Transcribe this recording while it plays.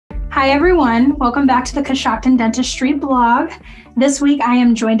Hi everyone, welcome back to the Coshocton Dentistry blog. This week I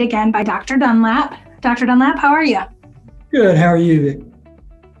am joined again by Dr. Dunlap. Dr. Dunlap, how are you? Good, how are you?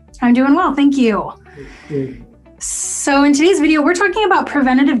 I'm doing well, thank you. Good. So in today's video, we're talking about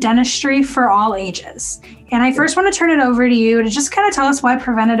preventative dentistry for all ages. And I first want to turn it over to you to just kind of tell us why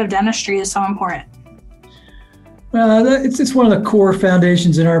preventative dentistry is so important. It's one of the core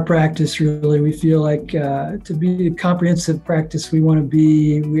foundations in our practice, really. We feel like to be a comprehensive practice we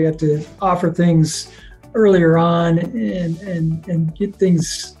have to offer things earlier on and get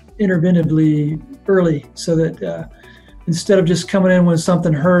things interventively early so that instead of just coming in when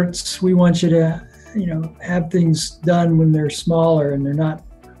something hurts, we want you to, have things done when they're smaller and they're not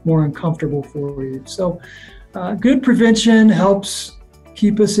more uncomfortable for you. So good prevention helps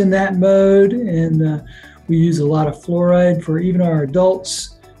keep us in that mode, and we use a lot of fluoride for even our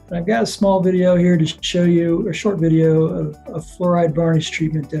adults. And I've got a small video here to show you, a short video of fluoride varnish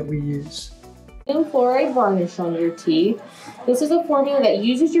treatment that we use. Fluoride varnish on your teeth. This is a formula that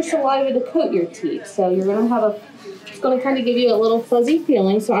uses your saliva to coat your teeth. So you're going to have it's going to kind of give you a little fuzzy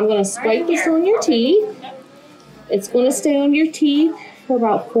feeling. So I'm going to swipe this on your teeth. It's going to stay on your teeth for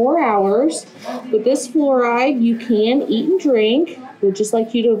about 4 hours. With this fluoride, you can eat and drink. We'd just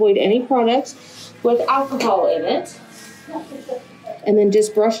like you to avoid any products with alcohol in it. And then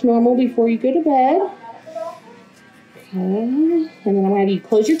just brush normal before you go to bed. Okay. And then I'm going to have you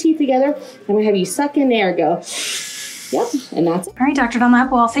close your teeth together. I'm going to have you suck in there, go. Yep, and that's it. All right, Dr. Dunlap,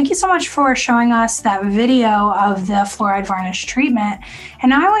 well, thank you so much for showing us that video of the fluoride varnish treatment.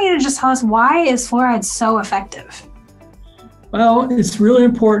 And now I want you to just tell us, why is fluoride so effective? Well, it's really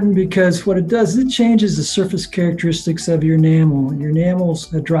important because what it does, it changes the surface characteristics of your enamel. Your enamel's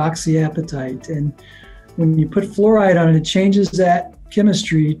hydroxyapatite, and when you put fluoride on it, it changes that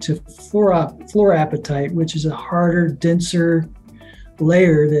chemistry to fluorapatite, which is a harder, denser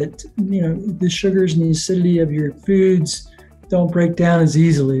layer that, the sugars and the acidity of your foods don't break down as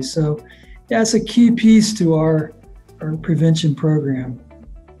easily. So that's a key piece to our prevention program.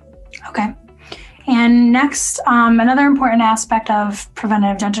 Okay. And next, another important aspect of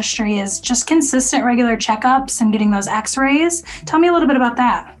preventative dentistry is just consistent regular checkups and getting those x-rays. Tell me a little bit about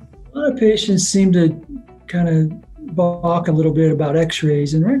that. A lot of patients seem to kind of balk a little bit about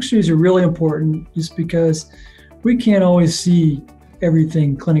x-rays, and x-rays are really important just because we can't always see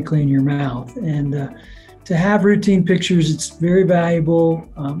everything clinically in your mouth. And to have routine pictures, it's very valuable.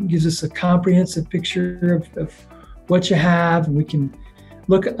 Gives us a comprehensive picture of what you have, and we can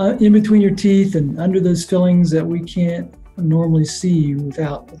look in between your teeth and under those fillings that we can't normally see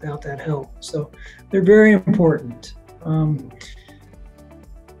without that help. So they're very important. Our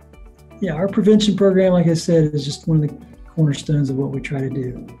prevention program, like I said, is just one of the cornerstones of what we try to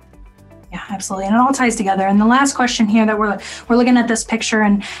do. Yeah, absolutely. And it all ties together. And the last question here that we're looking at this picture,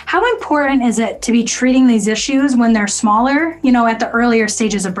 and how important is it to be treating these issues when they're smaller, at the earlier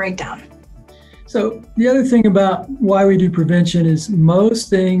stages of breakdown? So the other thing about why we do prevention is most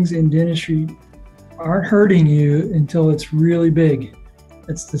things in dentistry aren't hurting you until it's really big.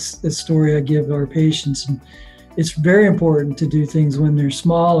 That's the story I give our patients. And it's very important to do things when they're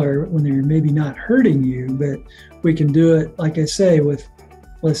smaller, when they're maybe not hurting you, but we can do it, like I say, with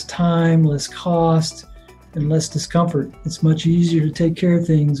less time, less cost, and less discomfort. It's much easier to take care of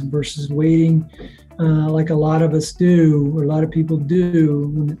things versus waiting like a lot of us do, or a lot of people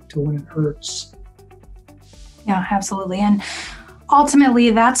do, when it hurts. Yeah, absolutely. And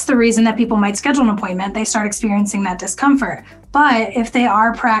ultimately, that's the reason that people might schedule an appointment. They start experiencing that discomfort. But if they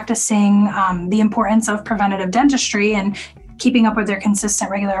are practicing the importance of preventative dentistry and keeping up with their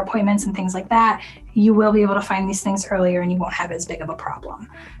consistent regular appointments and things like that, you will be able to find these things earlier and you won't have as big of a problem.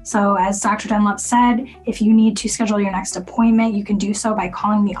 So as Dr. Dunlap said, if you need to schedule your next appointment, you can do so by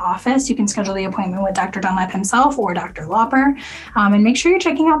calling the office. You can schedule the appointment with Dr. Dunlap himself or Dr. Lauper. And make sure you're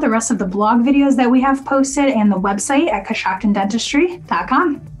checking out the rest of the blog videos that we have posted and the website at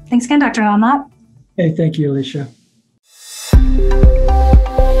CoshoctonDentistry.com. Thanks again, Dr. Dunlap. Hey, thank you, Alicia.